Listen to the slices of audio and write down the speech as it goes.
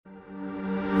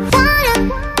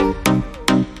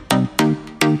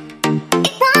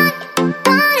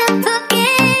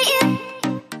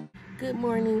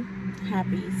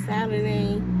Happy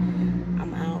Saturday.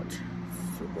 I'm out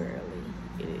super early.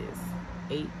 It is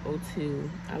 8:02.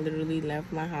 I literally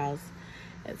left my house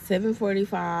at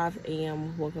 7:45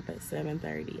 a.m. Woke up at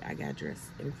 7:30. I got dressed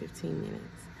in 15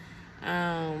 minutes.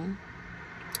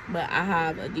 But I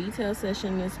have a detail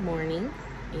session this morning,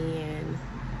 and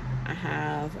I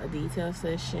have a detail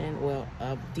session,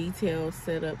 a detail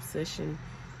setup session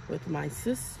with my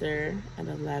sister at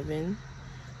 11.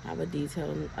 I have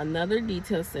another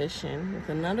detail session with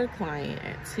another client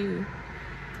at 2.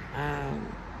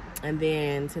 And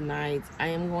then tonight I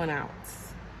am going out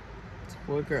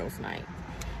for a girls' night.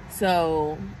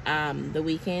 So the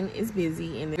weekend is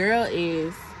busy, and the girl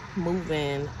is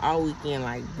moving all weekend,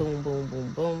 like boom, boom,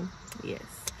 boom, boom. Yes.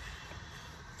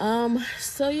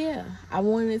 So yeah, I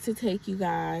wanted to take you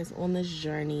guys on this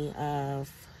journey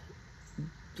of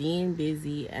being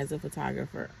busy as a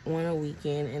photographer on a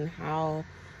weekend, and how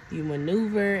you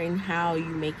maneuver and how you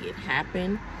make it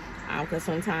happen. Because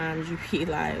sometimes you be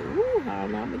like, "Ooh, I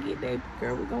don't know, I'm gonna get there,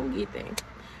 girl. We're gonna get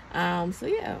there." So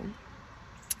yeah,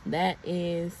 that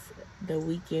is the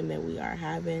weekend that we are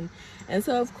having. And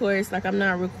so of course, like, I'm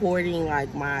not recording like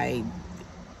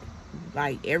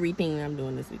everything that I'm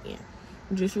doing this weekend.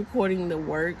 I'm just recording the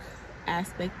work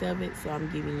aspect of it. So I'm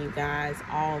giving you guys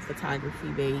all photography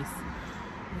based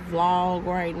vlog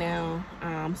right now.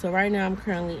 So right now I'm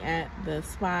currently at the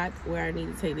spot where I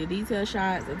need to take the detail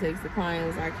shots. I text the client,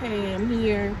 was like, "Hey, I'm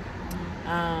here."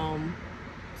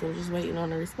 So just waiting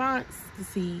on a response to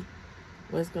see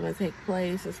what's gonna take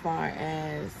place as far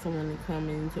as someone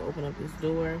coming to open up this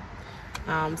door.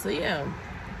 So yeah,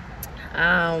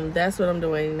 that's what I'm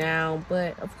doing now.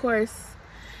 But of course,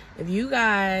 if you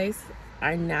guys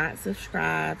are not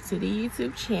subscribed to the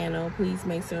YouTube channel, please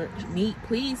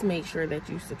make sure that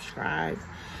you subscribe.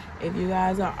 If you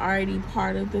guys are already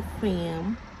part of the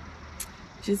fam,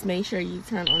 just make sure you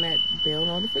turn on that bell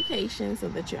notification so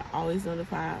that you're always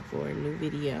notified for a new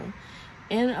video.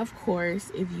 And of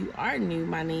course, if you are new,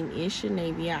 my name is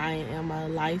Shanavia. I am a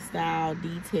lifestyle,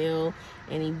 detail,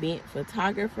 and event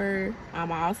photographer. I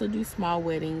also do small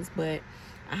weddings, but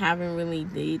I haven't really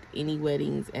did any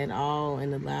weddings at all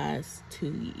in the last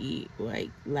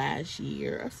last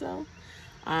year or so.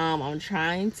 I'm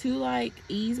trying to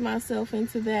ease myself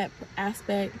into that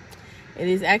aspect. It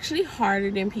is actually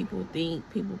harder than people think.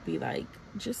 People be like,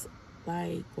 just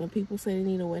like when people say they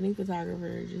need a wedding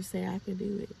photographer, just say I can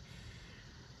do it.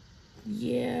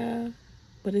 Yeah,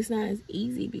 but it's not as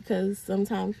easy, because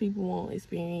sometimes people won't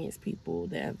experience people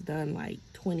that have done like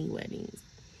 20 weddings.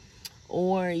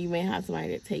 Or you may have somebody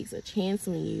that takes a chance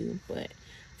on you. But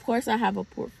of course, I have a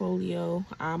portfolio.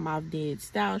 I've did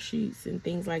style shoots and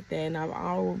things like that, and I've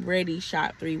already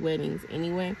shot 3 weddings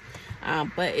anyway.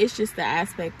 But it's just the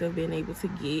aspect of being able to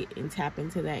get and tap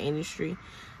into that industry.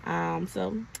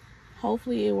 So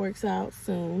hopefully it works out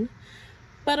soon.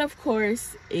 But of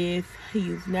course, if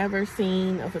you've never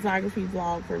seen a photography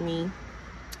vlog for me,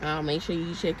 make sure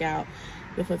you check out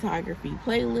the photography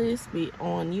playlist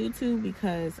on YouTube,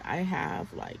 because I have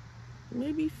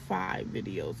maybe 5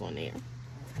 videos on there.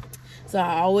 So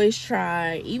I always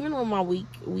try, even on my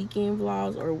weekend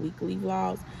vlogs or weekly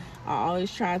vlogs, I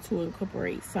always try to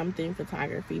incorporate something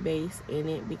photography based in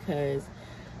it, because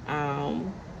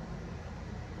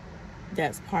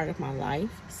that's part of my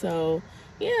life. So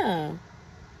yeah,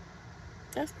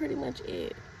 that's pretty much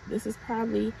it. This is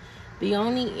probably the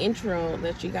only intro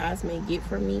that you guys may get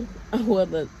from me. Well,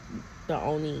 the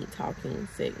only talking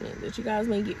segment that you guys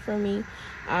may get from me.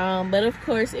 But of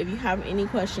course, if you have any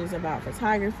questions about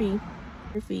photography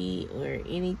or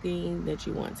anything that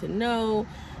you want to know,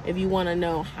 if you want to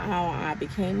know how I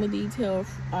became a detail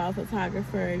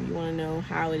photographer, if you want to know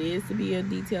how it is to be a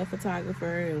detail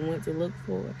photographer and what to look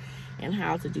for and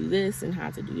how to do this and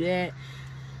how to do that,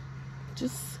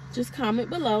 just comment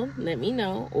below, let me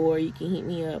know. Or you can hit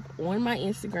me up on my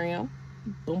Instagram.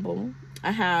 Boom boom.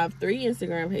 I have 3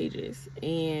 Instagram pages,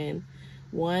 and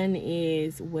one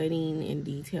is wedding and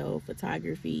detail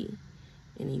photography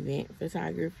and event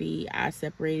photography. I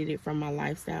separated it from my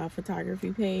lifestyle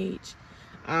photography page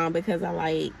because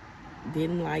I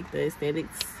didn't like the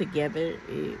aesthetics together.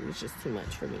 It was just too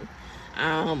much for me.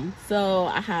 So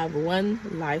I have one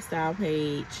lifestyle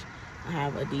page, I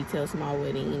have a detailed small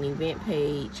wedding and event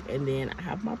page, and then I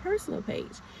have my personal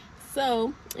page.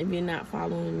 So if you're not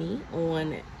following me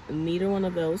on neither one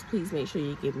of those, please make sure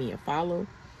you give me a follow.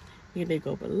 Here they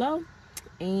go below.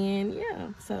 And yeah,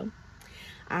 so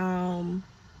I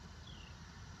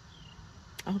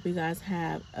hope you guys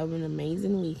have an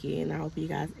amazing weekend. I hope you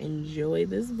guys enjoy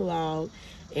this vlog.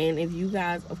 And if you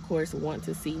guys, of course, want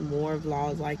to see more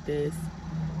vlogs like this,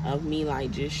 of me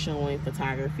like just showing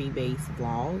photography based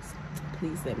vlogs,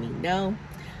 please let me know.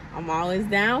 I'm always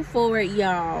down for it,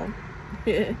 y'all.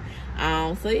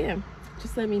 So yeah,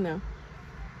 just let me know.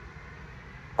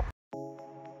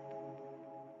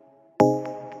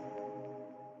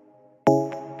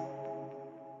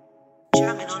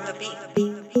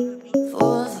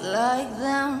 Fools like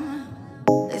them,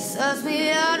 they suss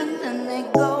me out and then they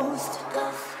ghost.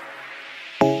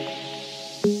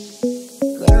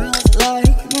 Girls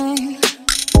like me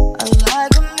are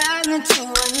like a magnet to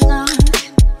a knot.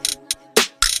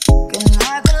 Can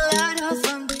like a lighter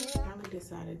from I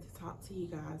decided to talk to you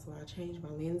guys while I changed my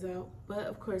lens out, but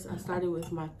of course I started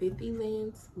with my 50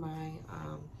 lens. My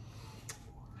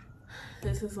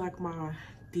this is like my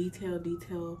detail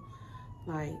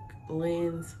like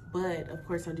lens, but of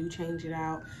course I do change it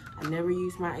out. I never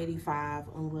use my 85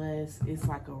 unless it's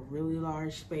like a really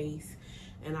large space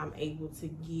and I'm able to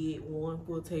get one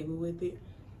full table with it.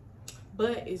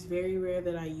 But it's very rare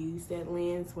that I use that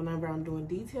lens whenever I'm doing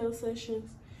detail sessions.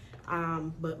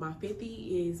 But my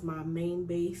 50 is my main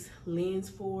base lens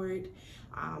for it.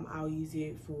 I'll use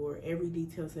it for every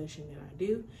detail session that I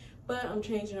do. But I'm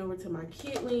changing over to my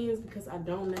kit lens because I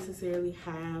don't necessarily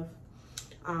have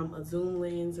a zoom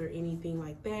lens or anything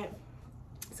like that.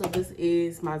 So this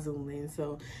is my zoom lens.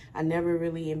 So I never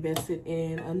really invested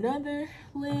in another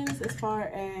lens as far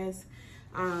as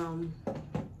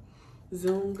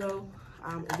zoom go.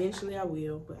 Eventually I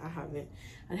will, but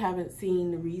I haven't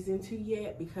seen the reason to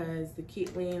yet because the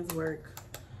kit lens work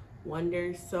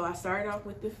wonders. So I started off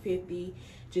with the 50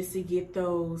 just to get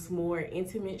those more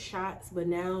intimate shots, but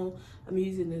now I'm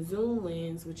using the zoom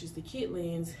lens, which is the kit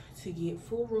lens, to get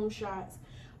full room shots.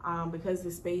 Because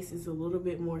the space is a little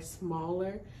bit more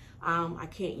smaller, I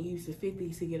can't use the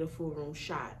 50 to get a full room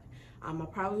shot. I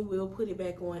probably will put it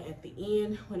back on at the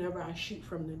end whenever I shoot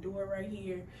from the door right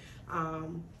here,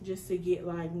 just to get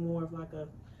like more of like a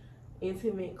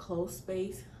intimate close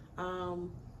space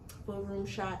full room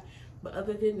shot. But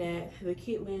other than that, the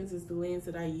kit lens is the lens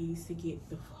that I use to get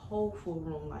the whole full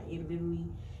room. Like it literally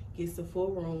gets the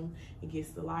full room, it gets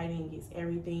the lighting, it gets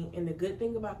everything. And the good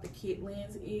thing about the kit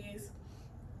lens is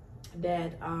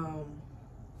that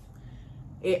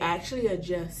it actually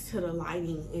adjusts to the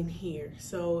lighting in here.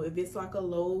 So if it's like a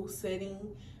low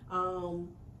setting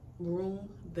room,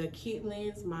 the kit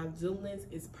lens, my zoom lens,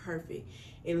 is perfect.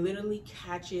 It literally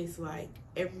catches like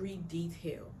every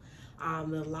detail,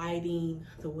 the lighting,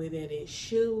 the way that it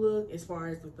should look as far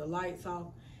as with the lights off,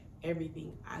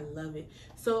 everything. I love it.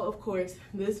 So of course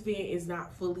this event is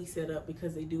not fully set up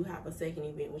because they do have a second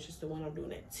event, which is the one I'm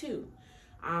doing at 2.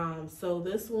 So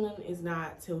this one is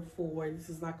not till 4. This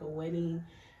is like a wedding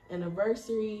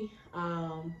anniversary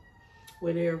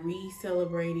where they're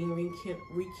re-celebrating,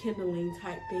 rekindling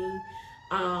type thing,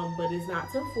 but it's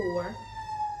not till 4.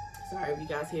 Sorry if you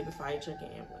guys hear the fire truck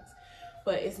and ambulance,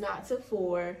 but it's not till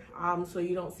 4. So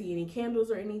you don't see any candles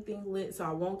or anything lit, so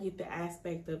I won't get the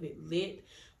aspect of it lit.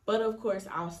 But of course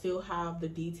I'll still have the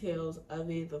details of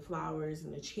it, the flowers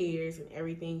and the chairs and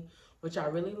everything, which I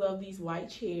really love these white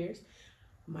chairs.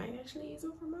 Might actually use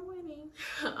them for my wedding.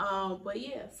 But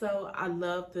yeah, so I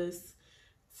love this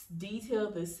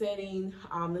detail, the setting.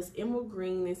 This emerald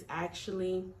green is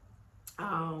actually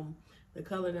the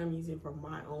color that I'm using for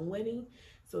my own wedding,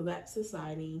 so that's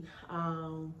exciting.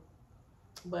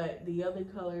 But the other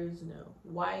colors, no.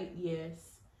 White,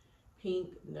 yes.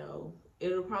 Pink, no.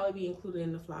 It'll probably be included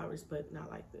in the flowers, but not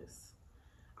like this.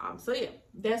 So yeah,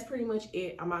 that's pretty much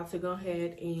it. I'm about to go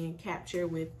ahead and capture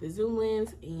with the zoom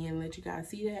lens and let you guys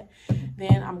see that.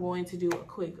 Then I'm going to do a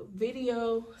quick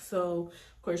video. So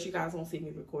of course you guys won't see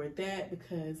me record that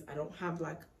because I don't have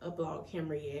like a vlog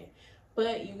camera yet.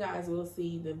 But you guys will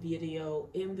see the video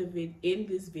in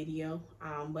this video.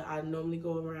 But I normally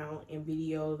go around and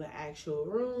video the actual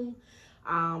room,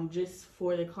 just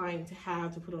for the client to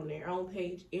have to put on their own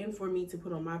page and for me to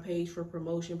put on my page for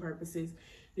promotion purposes,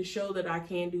 to show that I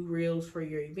can do reels for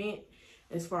your event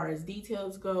as far as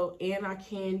details go, and I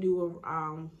can do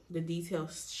the detail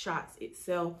shots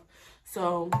itself.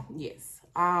 So yes,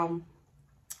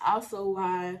 also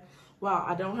while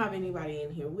I don't have anybody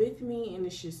in here with me and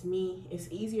it's just me, it's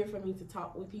easier for me to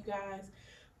talk with you guys.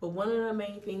 But one of the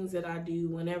main things that I do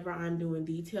whenever I'm doing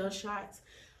detail shots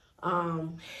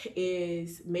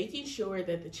is making sure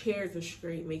that the chairs are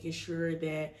straight, making sure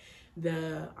that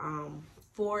the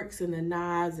forks and the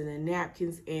knives and the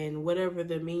napkins and whatever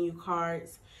the menu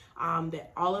cards,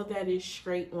 that all of that is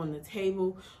straight on the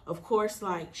table. Of course,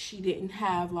 like she didn't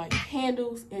have like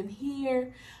handles in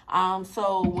here,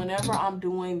 so whenever I'm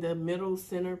doing the middle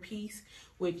centerpiece,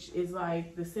 which is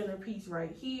like the centerpiece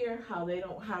right here, how they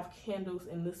don't have candles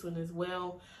in this one as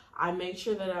well. I make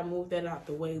sure that I move that out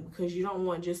the way because you don't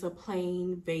want just a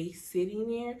plain vase sitting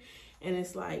there and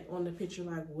it's like on the picture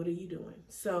like, what are you doing?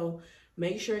 So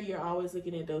make sure you're always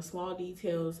looking at those small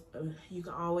details. You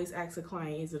can always ask a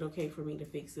client, is it okay for me to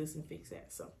fix this and fix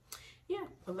that? So yeah,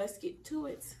 but let's get to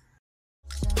it.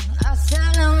 I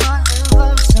said I'm on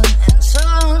devotion and so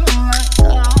my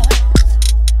God.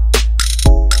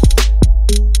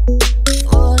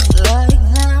 Boys like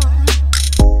them,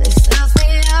 they self me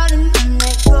out and then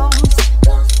they ghost.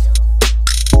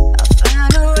 I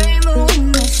found a rainbow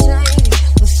in the shade.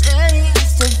 The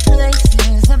shadiest of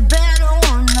places, a better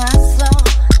one I saw.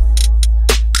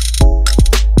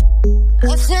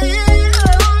 I said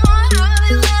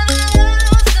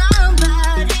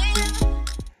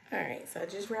So I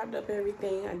just wrapped up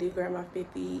everything. I did grab my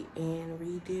 50 and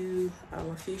redo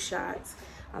a few shots.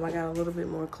 I got a little bit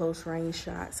more close range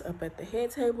shots up at the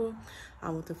head table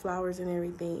with the flowers and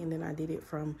everything. And then I did it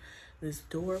from this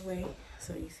doorway.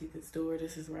 So you see this door,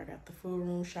 this is where I got the full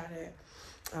room shot at.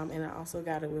 And I also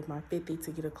got it with my 50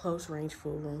 to get a close range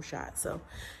full room shot. So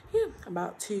yeah, I'm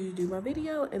about to do my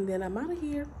video and then I'm out of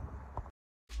here.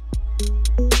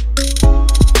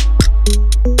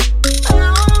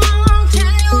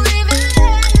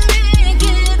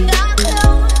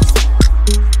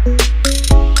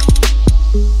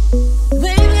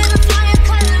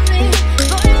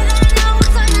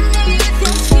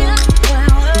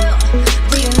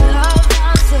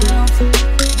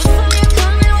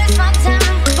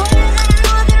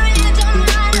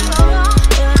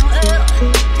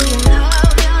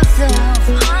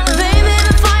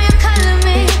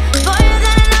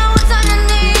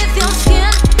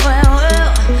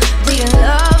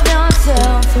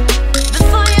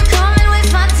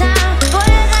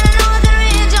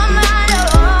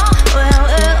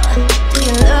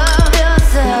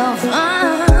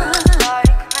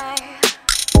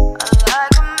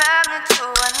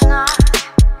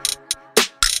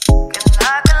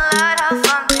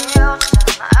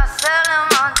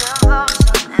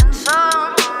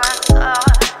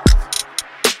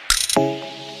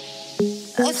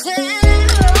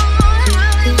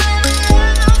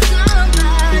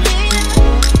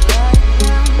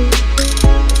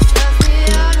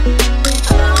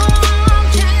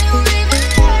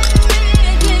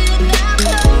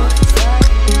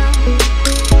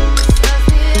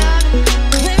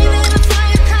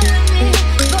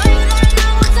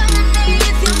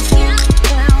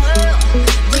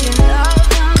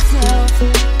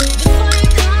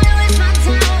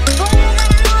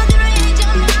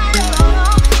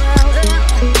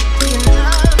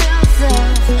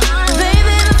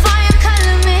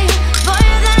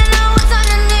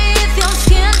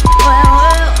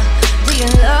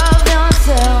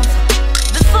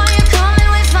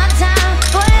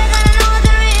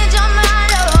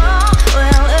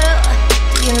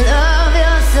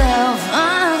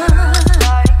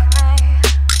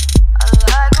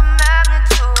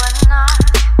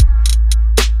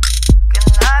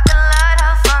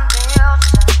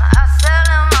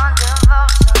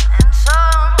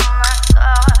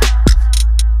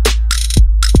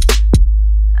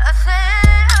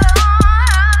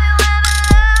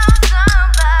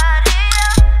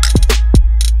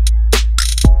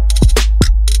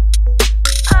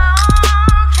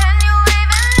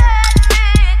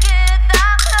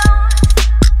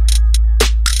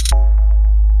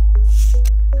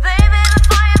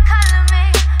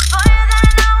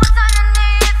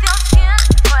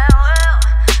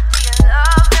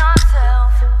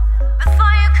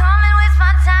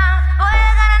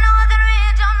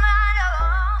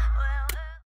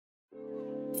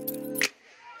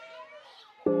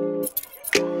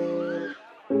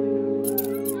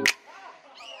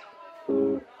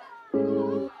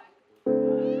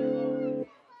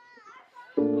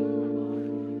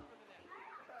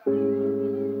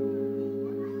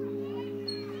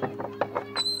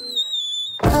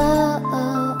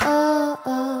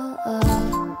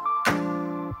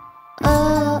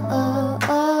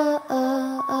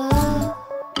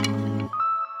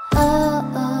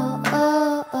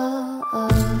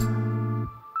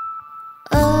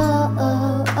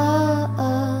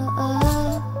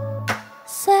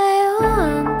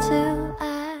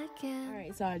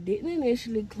 So I didn't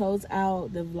initially close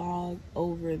out the vlog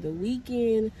over the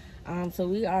weekend. So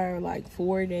we are like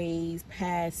 4 days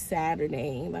past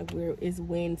Saturday. Like it's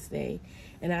Wednesday,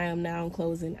 and I am now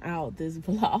closing out this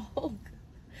vlog.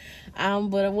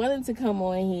 But I wanted to come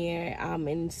on here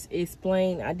and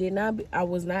explain. I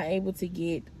was not able to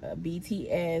get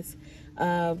BTS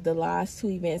of the last 2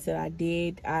 events that I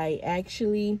did. I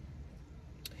actually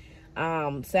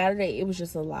Saturday, it was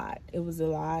just a lot. It was a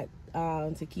lot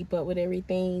to keep up with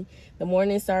everything. The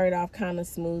morning started off kind of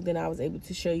smooth, and I was able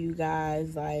to show you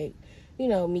guys, like, you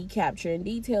know, me capturing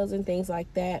details and things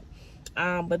like that.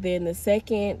 But then the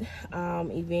second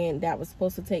event that was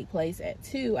supposed to take place at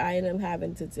 2, I ended up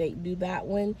having to do that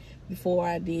one before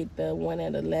I did the one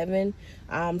at 11.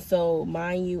 So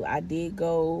mind you, I did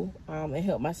go and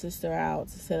help my sister out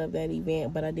to set up that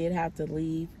event, but I did have to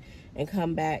leave and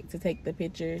come back to take the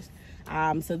pictures.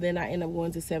 So then I ended up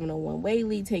going to 701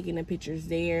 Whaley, taking the pictures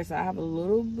there. So I have a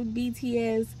little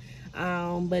BTS,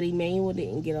 but Emmanuel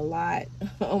didn't get a lot,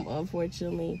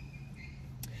 unfortunately.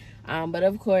 But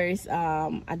of course,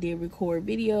 I did record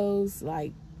videos,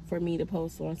 like, for me to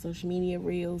post on social media,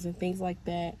 reels and things like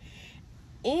that.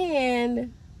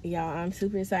 And y'all, I'm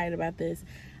super excited about this.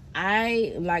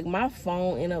 My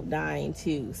phone ended up dying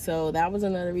too, so that was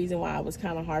another reason why it was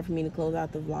kind of hard for me to close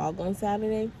out the vlog on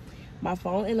Saturday. My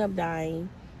phone ended up dying,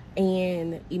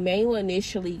 and Emmanuel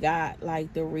initially got,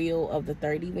 like, the reel of the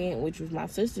third event, which was my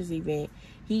sister's event.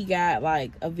 He got,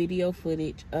 like, a video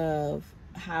footage of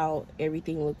how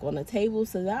everything looked on the table,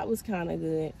 so that was kind of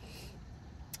good.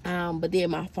 But then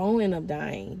my phone ended up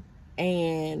dying,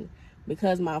 and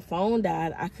because my phone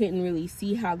died, I couldn't really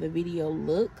see how the video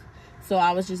looked. So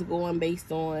I was just going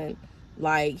based on,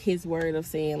 like, his word of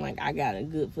saying, like, I got a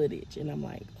good footage. And I'm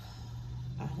like,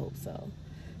 oh, I hope so.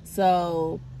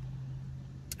 So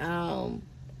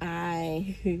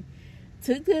I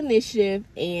took the initiative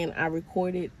and I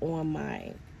recorded on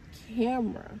my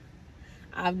camera.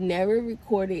 I've never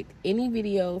recorded any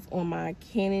videos on my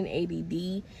Canon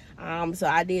 80D. So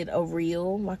I did a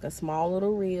reel, like a small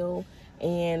little reel,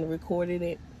 and recorded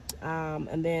it.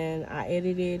 And then I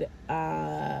edited,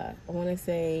 I want to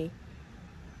say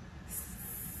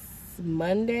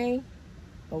Monday,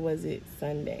 or was it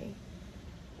Sunday?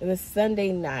 It was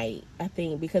Sunday night, I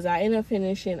think, because I ended up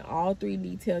finishing all 3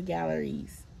 detail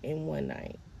galleries in one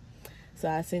night. So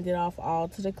I sent it off all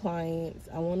to the clients.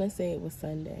 I want to say it was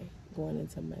Sunday going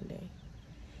into Monday.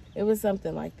 It was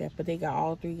something like that, but they got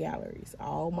all 3 galleries.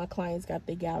 All my clients got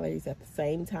their galleries at the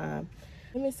same time.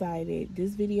 I'm excited.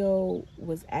 This video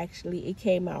was actually, it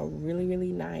came out really,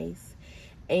 really nice.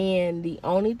 And the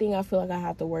only thing I feel like I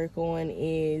have to work on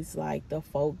is, like,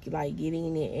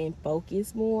 getting it in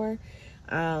focus more.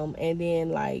 And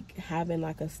then, like, having,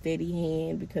 like, a steady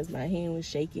hand, because my hand was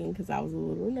shaking because I was a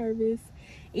little nervous.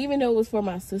 Even though it was for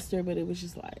my sister, but it was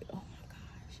just like, oh my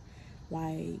gosh.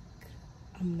 Like,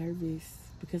 I'm nervous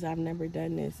because I've never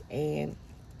done this. And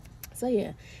so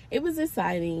yeah, it was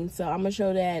exciting. So I'm gonna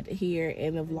show that here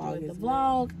in the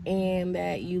vlog, and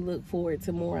that you look forward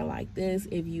to more like this.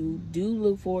 If you do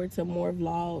look forward to more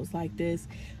vlogs like this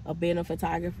of being a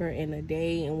photographer in a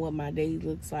day and what my day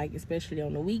looks like, especially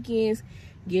on the weekends,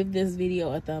 give this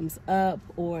video a thumbs up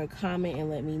or a comment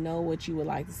and let me know what you would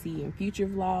like to see in future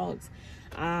vlogs.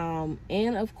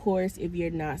 And of course, if you're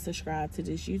not subscribed to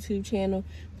this YouTube channel,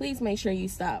 please make sure you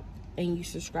stop and you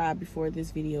subscribe before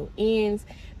this video ends.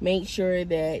 Make sure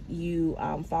that you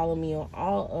follow me on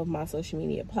all of my social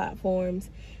media platforms,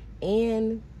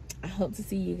 and I hope to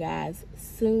see you guys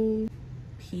soon.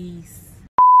 Peace.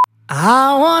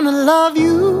 I wanna love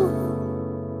you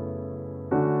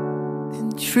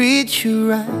and treat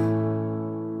you right.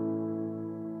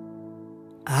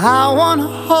 I wanna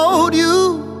hold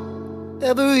you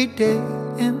every day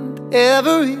and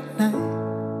every night.